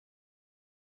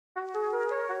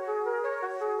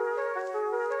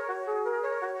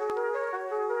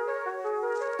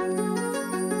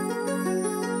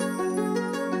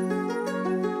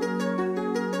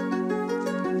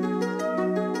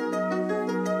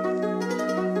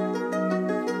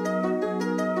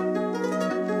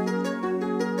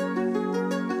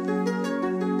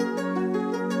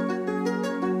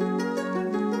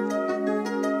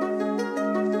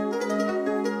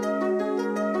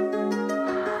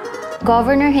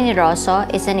Governor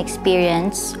Generoso is an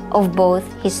experience of both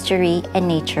history and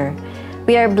nature.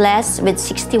 We are blessed with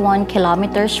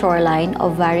 61-kilometer shoreline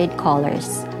of varied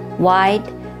colors: white,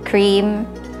 cream,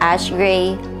 ash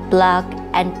gray, black,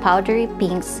 and powdery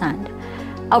pink sand.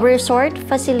 Our resort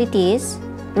facilities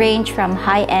range from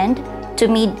high-end to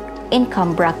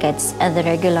mid-income brackets and the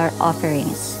regular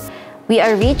offerings. We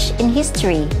are rich in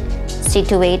history,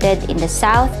 situated in the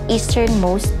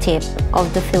southeasternmost tip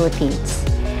of the Philippines.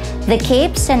 The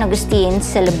Cape San Agustin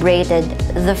celebrated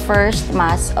the first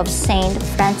Mass of Saint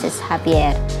Francis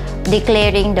Xavier,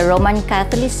 declaring the Roman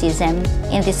Catholicism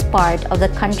in this part of the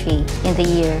country in the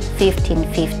year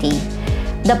 1550.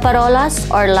 The parolas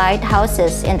or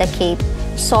lighthouses in the Cape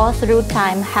saw through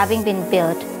time, having been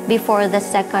built before the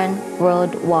Second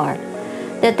World War.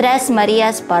 The Tres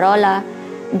Marias Parola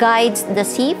guides the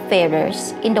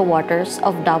seafarers in the waters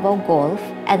of Davao Gulf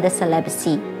and the Celebes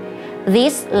Sea.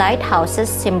 These lighthouses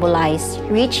symbolize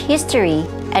rich history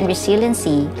and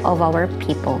resiliency of our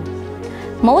people.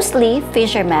 Mostly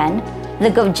fishermen,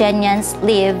 the Govgenians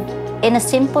live in a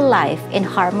simple life in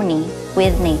harmony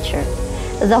with nature.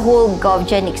 The whole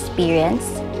Govgen experience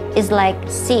is like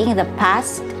seeing the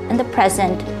past and the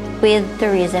present with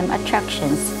tourism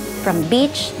attractions from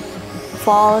beach,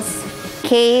 falls,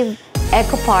 cave,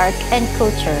 eco park, and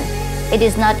culture. It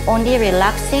is not only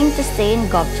relaxing to stay in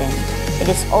Govgen, it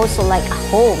is also like a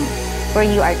home where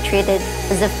you are treated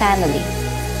as a family.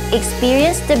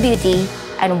 Experience the beauty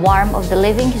and warmth of the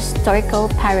living historical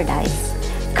paradise.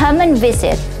 Come and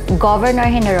visit Governor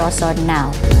Generoso now.